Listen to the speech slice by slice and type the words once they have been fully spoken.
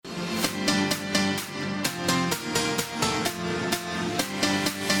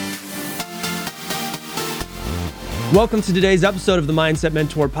Welcome to today's episode of the Mindset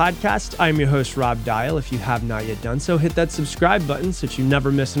Mentor Podcast. I'm your host, Rob Dial. If you have not yet done so, hit that subscribe button so that you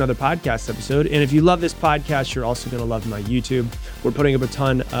never miss another podcast episode. And if you love this podcast, you're also going to love my YouTube. We're putting up a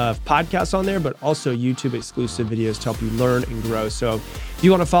ton of podcasts on there, but also YouTube exclusive videos to help you learn and grow. So if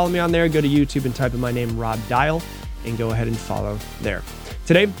you want to follow me on there, go to YouTube and type in my name, Rob Dial, and go ahead and follow there.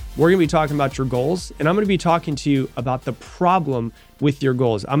 Today, we're going to be talking about your goals, and I'm going to be talking to you about the problem with your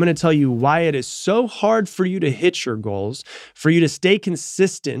goals. I'm going to tell you why it is so hard for you to hit your goals, for you to stay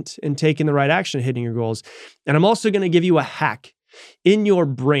consistent in taking the right action, hitting your goals. And I'm also going to give you a hack in your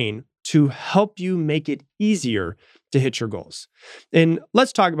brain to help you make it easier to hit your goals. And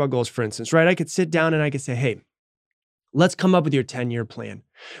let's talk about goals, for instance, right? I could sit down and I could say, hey, let's come up with your 10-year plan.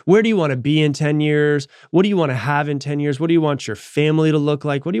 Where do you want to be in 10 years? What do you want to have in 10 years? What do you want your family to look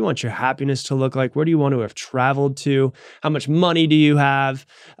like? What do you want your happiness to look like? Where do you want to have traveled to? How much money do you have?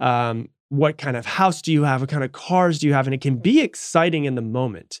 What kind of house do you have? What kind of cars do you have? And it can be exciting in the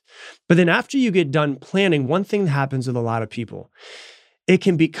moment. But then after you get done planning, one thing that happens with a lot of people, it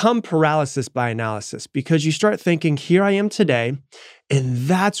can become paralysis by analysis because you start thinking, here I am today, and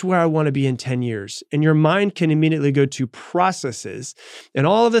that's where I want to be in 10 years. And your mind can immediately go to processes and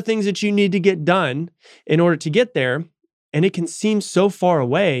all of the things that you need to get done in order to get there. And it can seem so far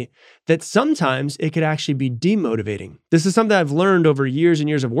away that sometimes it could actually be demotivating. This is something I've learned over years and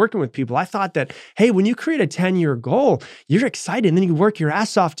years of working with people. I thought that, hey, when you create a 10-year goal, you're excited and then you work your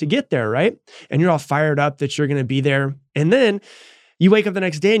ass off to get there, right? And you're all fired up that you're going to be there. And then you wake up the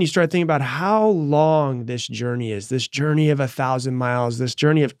next day and you start thinking about how long this journey is, this journey of 1,000 miles, this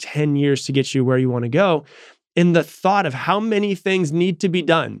journey of 10 years to get you where you want to go. And the thought of how many things need to be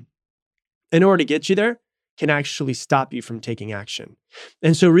done in order to get you there can actually stop you from taking action.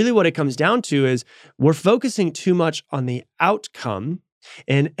 And so really what it comes down to is we're focusing too much on the outcome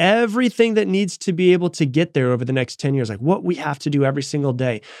and everything that needs to be able to get there over the next 10 years, like what we have to do every single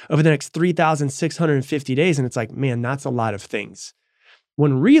day over the next 3,650 days. And it's like, man, that's a lot of things.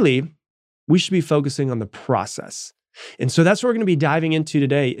 When really, we should be focusing on the process. And so that's what we're going to be diving into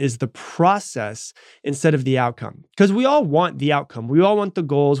today is the process instead of the outcome. Because we all want the outcome. We all want the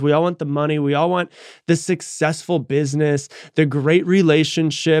goals. We all want the money. We all want the successful business, the great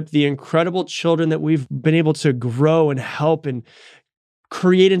relationship, the incredible children that we've been able to grow and help and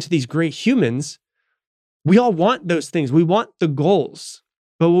create into these great humans. We all want those things. We want the goals.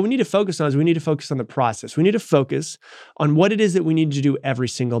 But what we need to focus on is we need to focus on the process. We need to focus on what it is that we need to do every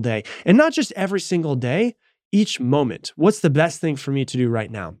single day. And not just every single day, each moment. What's the best thing for me to do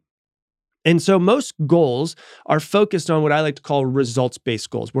right now? And so most goals are focused on what I like to call results-based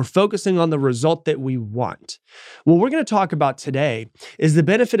goals. We're focusing on the result that we want. What we're going to talk about today is the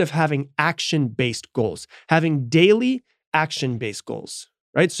benefit of having action-based goals, having daily action-based goals.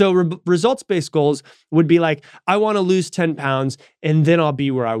 Right? So results-based goals would be like, I want to lose 10 pounds and then I'll be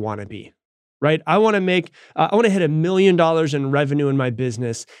where I want to be, right? I want to hit $1 million in revenue in my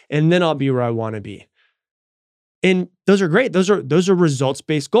business and then I'll be where I want to be. And those are great. Those are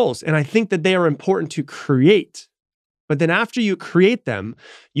results-based goals. And I think that they are important to create. But then after you create them,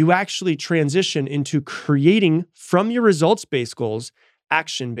 you actually transition into creating from your results-based goals,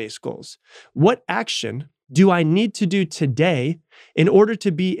 action-based goals. What action do I need to do today in order to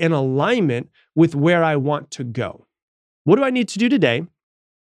be in alignment with where I want to go? What do I need to do today?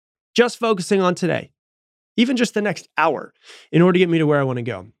 Just focusing on today, even just the next hour in order to get me to where I want to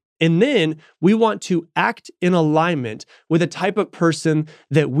go. And then we want to act in alignment with the type of person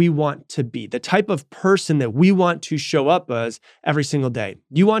that we want to be, the type of person that we want to show up as every single day.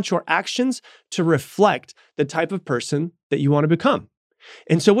 You want your actions to reflect the type of person that you want to become.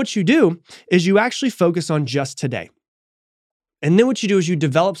 And so what you do is you actually focus on just today. And then what you do is you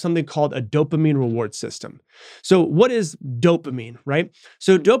develop something called a dopamine reward system. So what is dopamine, right?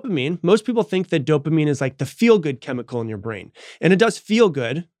 So dopamine, most people think that dopamine is like the feel-good chemical in your brain. And it does feel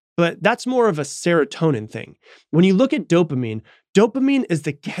good, but that's more of a serotonin thing. When you look at dopamine, dopamine is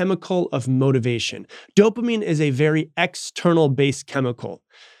the chemical of motivation. Dopamine is a very external-based chemical.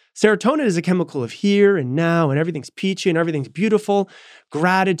 Serotonin is a chemical of here and now, and everything's peachy and everything's beautiful,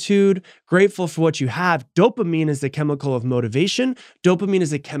 gratitude, grateful for what you have. Dopamine is the chemical of motivation. Dopamine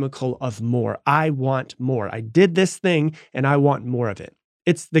is a chemical of more. I want more. I did this thing and I want more of it.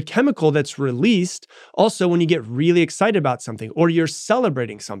 It's the chemical that's released also when you get really excited about something or you're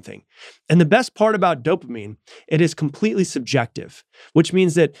celebrating something. And the best part about dopamine, it is completely subjective, which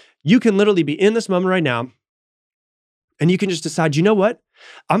means that you can literally be in this moment right now and you can just decide, you know what?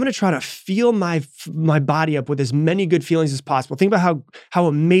 I'm going to try to feel my body up with as many good feelings as possible. Think about how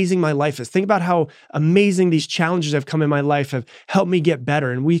amazing my life is. Think about how amazing these challenges have come in my life have helped me get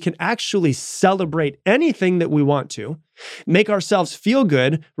better. And we can actually celebrate anything that we want to, make ourselves feel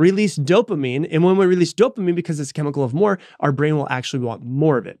good, release dopamine. And when we release dopamine, because it's a chemical of more, our brain will actually want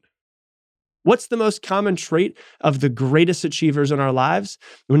more of it. What's the most common trait of the greatest achievers in our lives?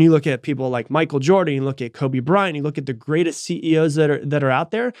 When you look at people like Michael Jordan, you look at Kobe Bryant, you look at the greatest CEOs that are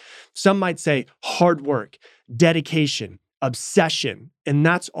out there, some might say hard work, dedication, obsession, and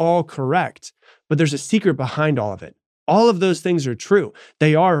that's all correct. But there's a secret behind all of it. All of those things are true.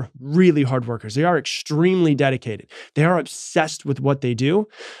 They are really hard workers. They are extremely dedicated. They are obsessed with what they do,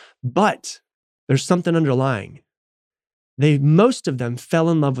 but there's something underlying. Most of them fell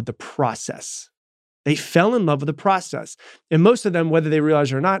in love with the process. They fell in love with the process. And most of them, whether they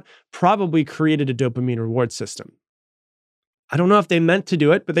realize it or not, probably created a dopamine reward system. I don't know if they meant to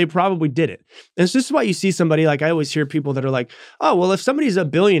do it, but they probably did it. And so this is why you see somebody, like I always hear people that are like, oh, well, if somebody's a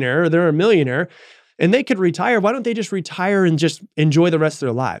billionaire or they're a millionaire and they could retire, why don't they just retire and just enjoy the rest of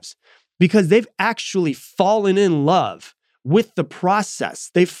their lives? Because they've actually fallen in love with the process.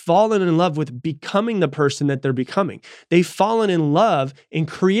 They've fallen in love with becoming the person that they're becoming. They've fallen in love and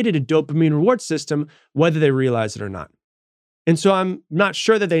created a dopamine reward system, whether they realize it or not. And so I'm not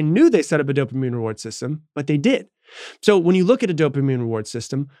sure that they knew they set up a dopamine reward system, but they did. So when you look at a dopamine reward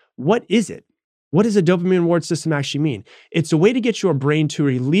system, what is it? What does a dopamine reward system actually mean? It's a way to get your brain to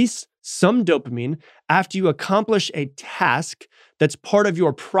release some dopamine after you accomplish a task that's part of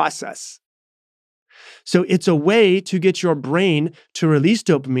your process. So it's a way to get your brain to release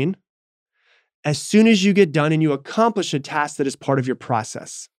dopamine as soon as you get done and you accomplish a task that is part of your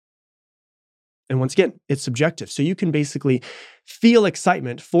process. And once again, it's subjective. So you can basically feel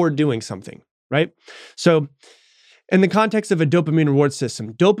excitement for doing something, right? So in the context of a dopamine reward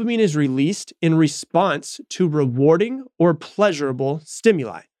system, dopamine is released in response to rewarding or pleasurable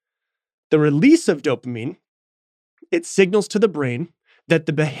stimuli. The release of dopamine, it signals to the brain that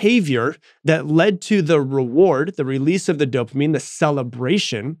the behavior that led to the reward, the release of the dopamine, the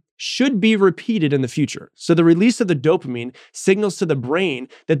celebration, should be repeated in the future. So the release of the dopamine signals to the brain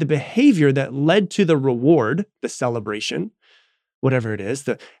that the behavior that led to the reward, the celebration, whatever it is,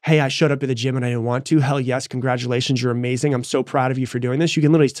 hey, I showed up at the gym and I didn't want to. Hell yes, congratulations, you're amazing. I'm so proud of you for doing this. You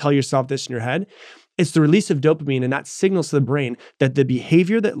can literally tell yourself this in your head. It's the release of dopamine, and that signals to the brain that the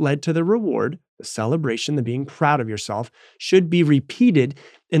behavior that led to the reward, the celebration, the being proud of yourself, should be repeated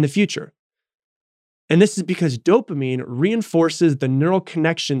in the future. And this is because dopamine reinforces the neural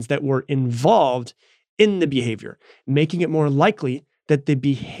connections that were involved in the behavior, making it more likely that the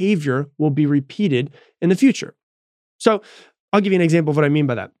behavior will be repeated in the future. So I'll give you an example of what I mean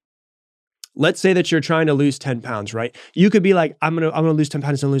by that. Let's say that you're trying to lose 10 pounds, right? You could be like, I'm gonna lose 10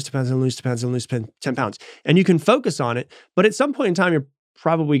 pounds, and lose 10 pounds, and lose 10 pounds, and lose 10 pounds. And you can focus on it, but at some point in time, you're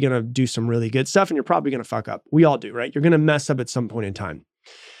probably gonna do some really good stuff and you're probably gonna fuck up. We all do, right? You're gonna mess up at some point in time.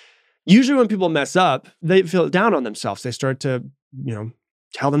 Usually when people mess up, they feel down on themselves. They start to,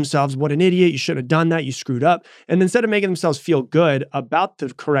 tell themselves, what an idiot, you should have done that, you screwed up. And instead of making themselves feel good about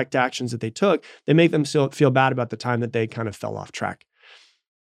the correct actions that they took, they make them feel bad about the time that they kind of fell off track.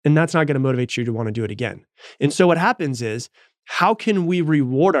 And that's not going to motivate you to want to do it again. And so what happens is, how can we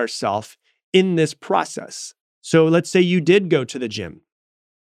reward ourselves in this process? So let's say you did go to the gym.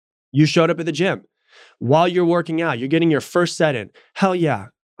 You showed up at the gym. While you're working out, you're getting your first set in. Hell yeah,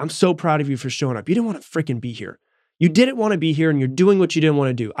 I'm so proud of you for showing up. You didn't want to freaking be here. You didn't want to be here and you're doing what you didn't want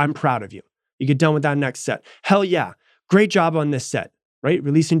to do. I'm proud of you. You get done with that next set. Hell yeah, great job on this set. Right?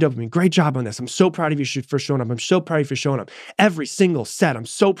 Releasing dopamine. Great job on this. I'm so proud of you for showing up. I'm so proud of you for showing up. Every single set. I'm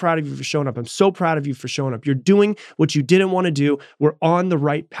so proud of you for showing up. I'm so proud of you for showing up. You're doing what you didn't want to do. We're on the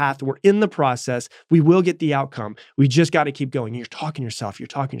right path. We're in the process. We will get the outcome. We just got to keep going. You're talking to yourself. You're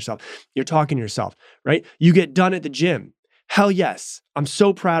talking to yourself. You're talking to yourself, right? You get done at the gym. Hell yes. I'm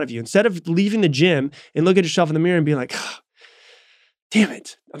so proud of you. Instead of leaving the gym and look at yourself in the mirror and being like, damn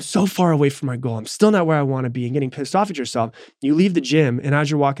it, I'm so far away from my goal. I'm still not where I want to be, and getting pissed off at yourself. You leave the gym, and as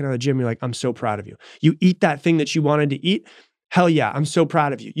you're walking out of the gym, you're like, I'm so proud of you. You eat that thing that you wanted to eat. Hell yeah, I'm so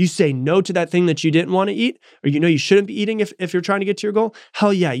proud of you. You say no to that thing that you didn't want to eat, or you shouldn't be eating if you're trying to get to your goal.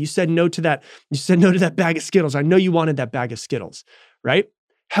 Hell yeah, you said no to that. You said no to that bag of Skittles. I know you wanted that bag of Skittles, right?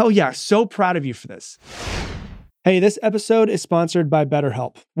 Hell yeah, so proud of you for this. Hey, this episode is sponsored by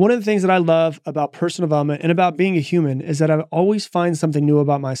BetterHelp. One of the things that I love about personal development and about being a human is that I always find something new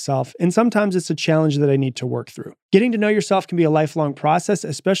about myself, and sometimes it's a challenge that I need to work through. Getting to know yourself can be a lifelong process,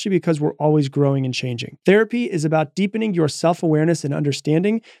 especially because we're always growing and changing. Therapy is about deepening your self-awareness and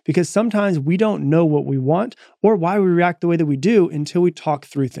understanding, because sometimes we don't know what we want or why we react the way that we do until we talk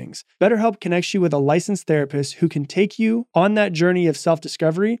through things. BetterHelp connects you with a licensed therapist who can take you on that journey of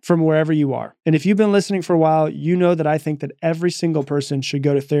self-discovery from wherever you are. And if you've been listening for a while, you know that I think that every single person should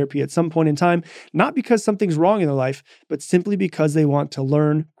go to therapy at some point in time, not because something's wrong in their life, but simply because they want to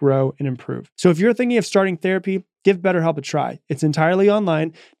learn, grow, and improve. So if you're thinking of starting therapy, give BetterHelp a try. It's entirely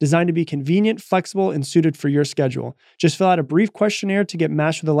online, designed to be convenient, flexible, and suited for your schedule. Just fill out a brief questionnaire to get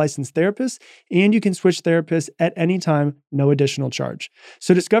matched with a licensed therapist, and you can switch therapists at any time, no additional charge.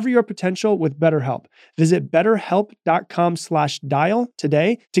 So discover your potential with BetterHelp. Visit betterhelp.com/dial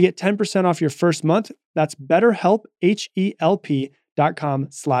today to get 10% off your first month. That's BetterHelp,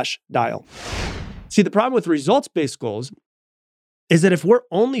 HELP.com/dial. See, the problem with results-based goals is that if we're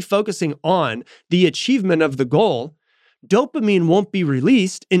only focusing on the achievement of the goal, dopamine won't be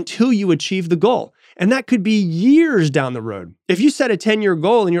released until you achieve the goal. And that could be years down the road. If you set a 10-year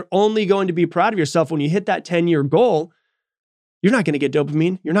goal and you're only going to be proud of yourself when you hit that 10-year goal, you're not going to get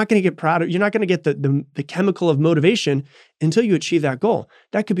dopamine. You're not going to get proud of, you're not going to get the chemical of motivation until you achieve that goal.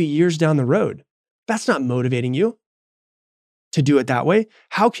 That could be years down the road. That's not motivating you to do it that way.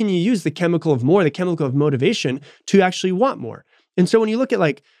 How can you use the chemical of motivation to actually want more? And so when you look at,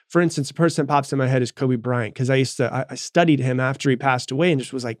 like, for instance, a person that pops in my head is Kobe Bryant, because I studied him after he passed away and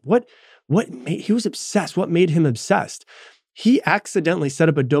just was like, he was obsessed. What made him obsessed? He accidentally set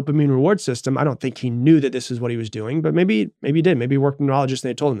up a dopamine reward system. I don't think he knew that this is what he was doing, but maybe he did. Maybe he worked with a neurologist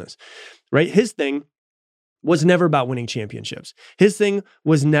and they told him this, right? His thing was never about winning championships. His thing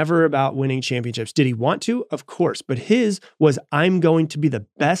was never about winning championships. Did he want to? Of course. But his was, I'm going to be the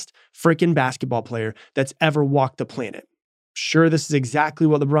best freaking basketball player that's ever walked the planet. Sure, this is exactly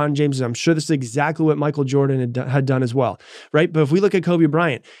what LeBron James is. I'm sure this is exactly what Michael Jordan had done as well, right? But if we look at Kobe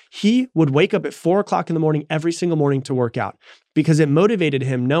Bryant, he would wake up at 4 o'clock in the morning every single morning to work out, because it motivated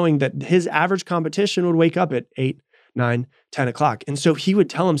him knowing that his average competition would wake up at 8, 9, 10 o'clock. And so he would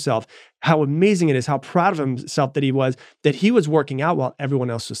tell himself how amazing it is, how proud of himself that he was working out while everyone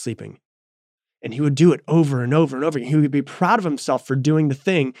else was sleeping. And he would do it over and over and over. He would be proud of himself for doing the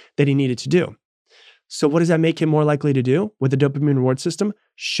thing that he needed to do. So what does that make him more likely to do with the dopamine reward system?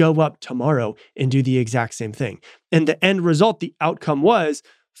 Show up tomorrow and do the exact same thing. And the end result, the outcome was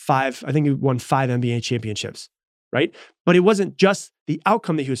 5, I think he won 5 NBA championships, right? But it wasn't just the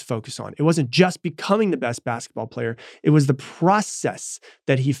outcome that he was focused on. It wasn't just becoming the best basketball player. It was the process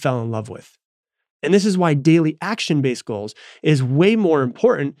that he fell in love with. And this is why daily action-based goals is way more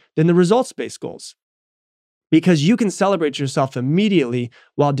important than the results-based goals, because you can celebrate yourself immediately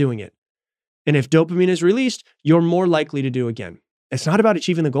while doing it. And if dopamine is released, you're more likely to do again. It's not about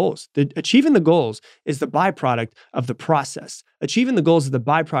achieving the goals. Achieving the goals is the byproduct of the process. Achieving the goals is the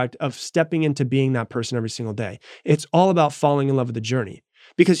byproduct of stepping into being that person every single day. It's all about falling in love with the journey.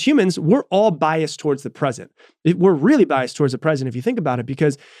 Because humans, we're all biased towards the present. We're really biased towards the present if you think about it,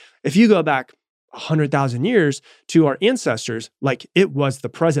 because if you go back 100,000 years to our ancestors, like, it was the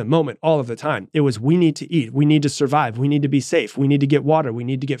present moment all of the time. It was, we need to eat, we need to survive, we need to be safe, we need to get water, we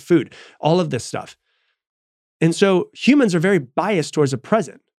need to get food, all of this stuff. And so humans are very biased towards the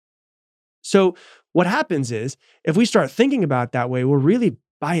present. So what happens is, if we start thinking about it that way, we're really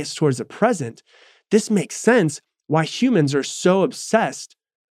biased towards the present. This makes sense why humans are so obsessed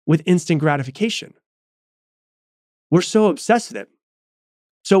with instant gratification. We're so obsessed with it.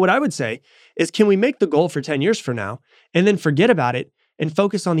 So what I would say is, can we make the goal for 10 years from now and then forget about it and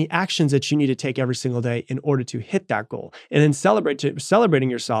focus on the actions that you need to take every single day in order to hit that goal, and then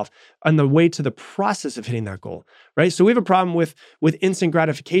celebrating yourself on the way to the process of hitting that goal, right? So we have a problem with instant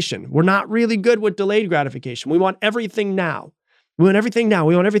gratification. We're not really good with delayed gratification. We want everything now. We want everything now.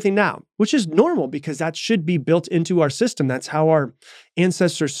 We want everything now, which is normal because that should be built into our system. That's how our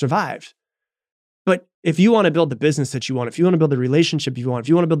ancestors survived. But if you want to build the business that you want, if you want to build the relationship you want, if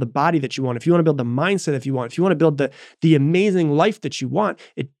you want to build the body that you want, if you want to build the mindset that you want, if you want to build the amazing life that you want,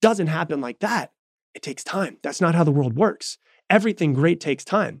 it doesn't happen like that. It takes time. That's not how the world works. Everything great takes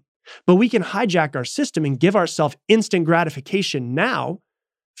time. But we can hijack our system and give ourselves instant gratification now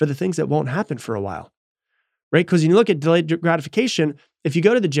for the things that won't happen for a while, right? Because when you look at delayed gratification, if you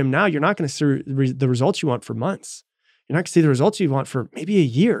go to the gym now, you're not going to see the results you want for months. You're not going to see the results you want for maybe a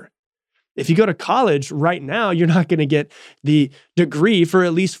year. If you go to college right now, you're not going to get the degree for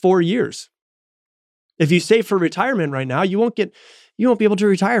at least 4 years. If you save for retirement right now, you won't be able to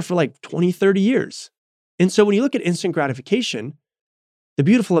retire for like 20, 30 years. And so when you look at instant gratification, the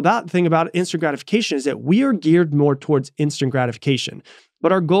beautiful thing about instant gratification is that we are geared more towards instant gratification.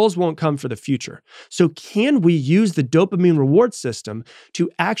 but our goals won't come for the future. So can we use the dopamine reward system to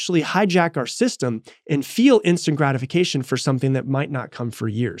actually hijack our system and feel instant gratification for something that might not come for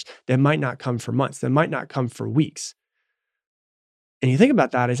years, that might not come for months, that might not come for weeks? And you think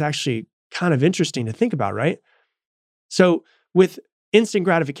about that, it's actually kind of interesting to think about, right? So with instant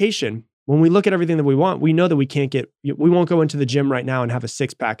gratification, when we look at everything that we want, we know that we won't go into the gym right now and have a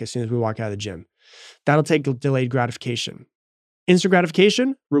six-pack as soon as we walk out of the gym. That'll take delayed gratification. Instant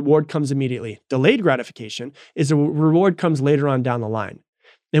gratification, reward comes immediately. Delayed gratification is a reward comes later on down the line.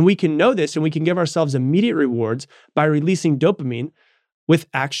 And we can know this and we can give ourselves immediate rewards by releasing dopamine with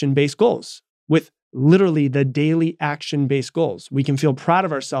action-based goals, with literally the daily action-based goals. We can feel proud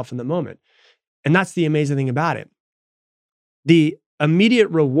of ourselves in the moment. And that's the amazing thing about it. The immediate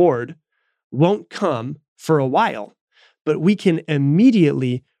reward won't come for a while, but we can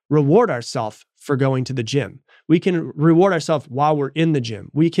immediately reward ourselves for going to the gym. We can reward ourselves while we're in the gym.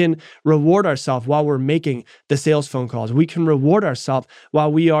 We can reward ourselves while we're making the sales phone calls. We can reward ourselves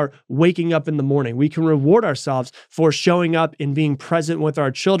while we are waking up in the morning. We can reward ourselves for showing up and being present with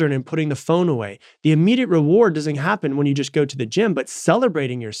our children and putting the phone away. The immediate reward doesn't happen when you just go to the gym, but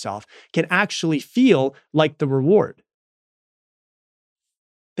celebrating yourself can actually feel like the reward.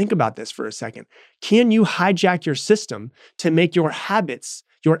 Think about this for a second. Can you hijack your system to make your habits,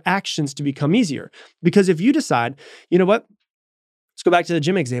 your actions to become easier? Because if you decide, you know what? Let's go back to the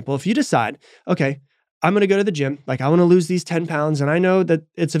gym example. If you decide, okay, I'm going to go to the gym, like I want to lose these 10 pounds, and I know that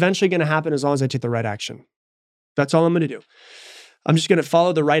it's eventually going to happen as long as I take the right action. That's all I'm going to do. I'm just going to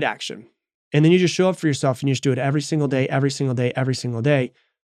follow the right action. And then you just show up for yourself and you just do it every single day, every single day, every single day.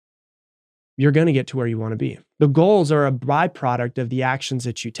 You're going to get to where you want to be. The goals are a byproduct of the actions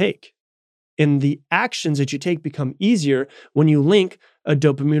that you take. And the actions that you take become easier when you link a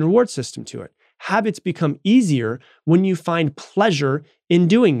dopamine reward system to it. Habits become easier when you find pleasure in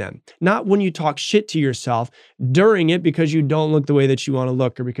doing them, not when you talk shit to yourself during it because you don't look the way that you want to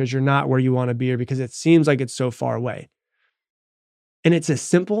look or because you're not where you want to be or because it seems like it's so far away. And it's as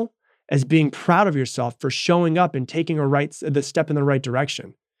simple as being proud of yourself for showing up and taking the step in the right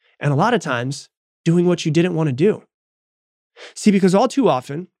direction. And a lot of times, doing what you didn't want to do. See, because all too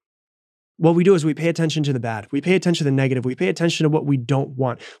often, what we do is we pay attention to the bad. We pay attention to the negative. We pay attention to what we don't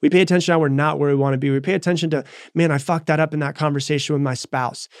want. We pay attention to how we're not where we want to be. We pay attention to, man, I fucked that up in that conversation with my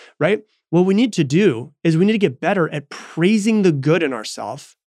spouse, right? What we need to do is we need to get better at praising the good in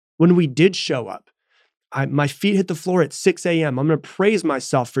ourselves when we did show up. My feet hit the floor at 6 a.m. I'm going to praise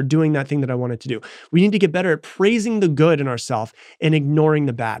myself for doing that thing that I wanted to do. We need to get better at praising the good in ourselves and ignoring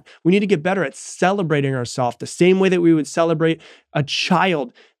the bad. We need to get better at celebrating ourselves the same way that we would celebrate a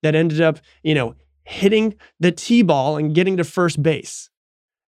child that ended up, hitting the T-ball and getting to first base.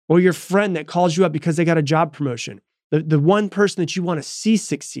 Or your friend that calls you up because they got a job promotion. The one person that you want to see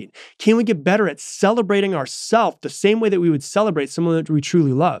succeed. Can we get better at celebrating ourselves the same way that we would celebrate someone that we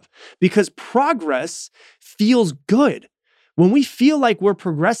truly love? Because progress feels good. When we feel like we're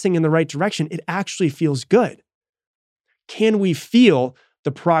progressing in the right direction, it actually feels good. Can we feel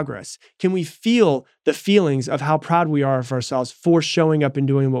the progress? Can we feel the feelings of how proud we are of ourselves for showing up and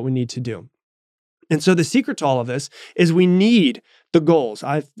doing what we need to do? And so the secret to all of this is we need the goals.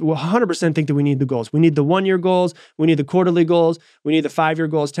 I 100% think that we need the goals. We need the 1-year goals. We need the quarterly goals. We need the 5-year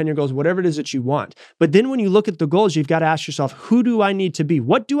goals, 10-year goals, whatever it is that you want. But then when you look at the goals, you've got to ask yourself, who do I need to be?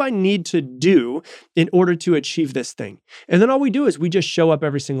 What do I need to do in order to achieve this thing? And then all we do is we just show up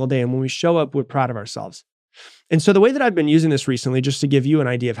every single day. And when we show up, we're proud of ourselves. And so the way that I've been using this recently, just to give you an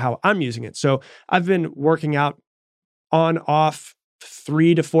idea of how I'm using it. So I've been working out on, off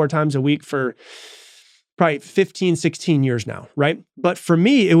 3 to 4 times a week for probably 15, 16 years now, right? But for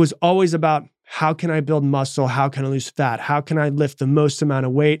me, it was always about how can I build muscle? How can I lose fat? How can I lift the most amount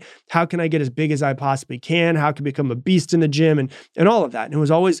of weight? How can I get as big as I possibly can? How can I become a beast in the gym and all of that? And it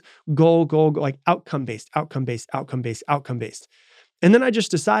was always goal, like outcome-based. And then I just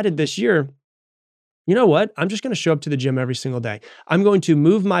decided this year, you know what? I'm just going to show up to the gym every single day. I'm going to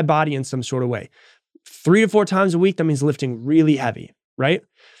move my body in some sort of way. 3 to 4 times a week, that means lifting really heavy, right?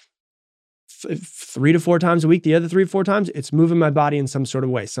 3 to 4 times a week, the other 3 to 4 times, it's moving my body in some sort of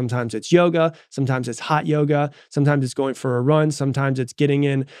way. Sometimes it's yoga, sometimes it's hot yoga, sometimes it's going for a run, sometimes it's getting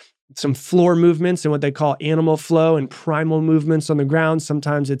in some floor movements and what they call animal flow and primal movements on the ground.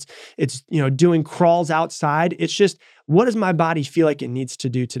 Sometimes it's doing crawls outside. It's just, what does my body feel like it needs to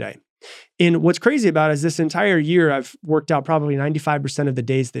do today? And what's crazy about it is this entire year, I've worked out probably 95% of the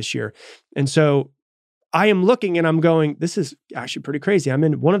days this year. And so I am looking and I'm going, this is actually pretty crazy. I'm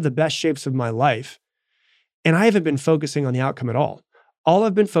in one of the best shapes of my life. And I haven't been focusing on the outcome at all. All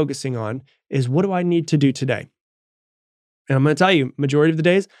I've been focusing on is what do I need to do today? And I'm going to tell you, majority of the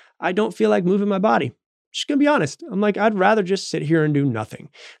days, I don't feel like moving my body. Just going to be honest. I'm like, I'd rather just sit here and do nothing.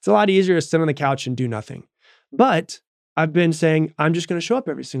 It's a lot easier to sit on the couch and do nothing. But I've been saying, I'm just going to show up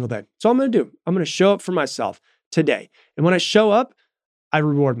every single day. So I'm going to do. I'm going to show up for myself today. And when I show up, I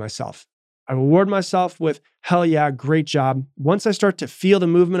reward myself. I reward myself with, hell yeah, great job. Once I start to feel the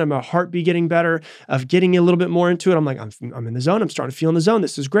movement of my heartbeat getting better, of getting a little bit more into it, I'm like, I'm in the zone. I'm starting to feel in the zone.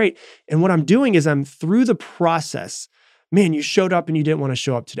 This is great. And what I'm doing is I'm through the process. Man, you showed up and you didn't want to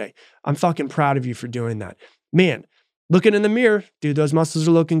show up today. I'm fucking proud of you for doing that. Man, looking in the mirror, dude, those muscles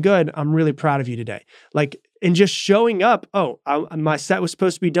are looking good. I'm really proud of you today. And just showing up, my set was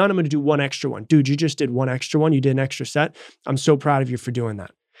supposed to be done. I'm going to do one extra one. Dude, you just did one extra one. You did an extra set. I'm so proud of you for doing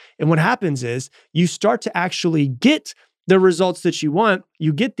that. And what happens is you start to actually get the results that you want.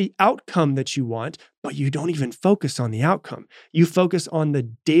 You get the outcome that you want, but you don't even focus on the outcome. You focus on the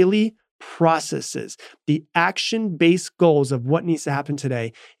daily processes, the action-based goals of what needs to happen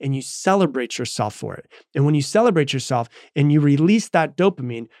today, and you celebrate yourself for it. And when you celebrate yourself and you release that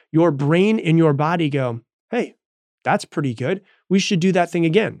dopamine, your brain and your body go, hey, that's pretty good. We should do that thing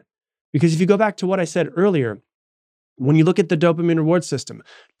again. Because if you go back to what I said earlier, when you look at the dopamine reward system,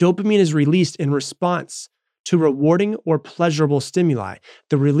 dopamine is released in response to rewarding or pleasurable stimuli.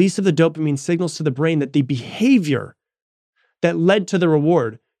 The release of the dopamine signals to the brain that the behavior that led to the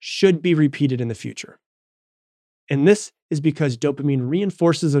reward should be repeated in the future. And this is because dopamine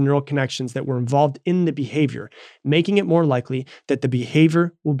reinforces the neural connections that were involved in the behavior, making it more likely that the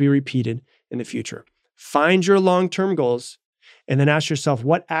behavior will be repeated in the future. Find your long-term goals and then ask yourself,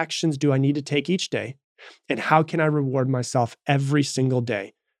 what actions do I need to take each day? And how can I reward myself every single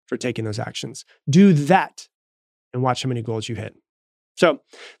day for taking those actions? Do that and watch how many goals you hit. So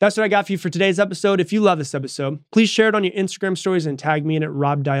that's what I got for you for today's episode. If you love this episode, please share it on your Instagram stories and tag me in it,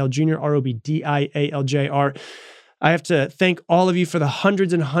 Rob Dial Jr., ROBDIALJR. I have to thank all of you for the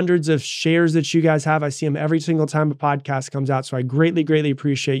hundreds and hundreds of shares that you guys have. I see them every single time a podcast comes out. So I greatly, greatly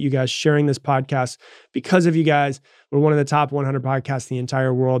appreciate you guys sharing this podcast. Because of you guys, we're one of the top 100 podcasts in the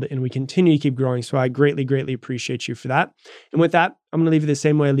entire world, and we continue to keep growing. So I greatly, greatly appreciate you for that. And with that, I'm going to leave you the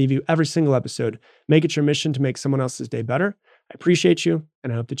same way I leave you every single episode. Make it your mission to make someone else's day better. I appreciate you,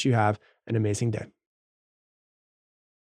 and I hope that you have an amazing day.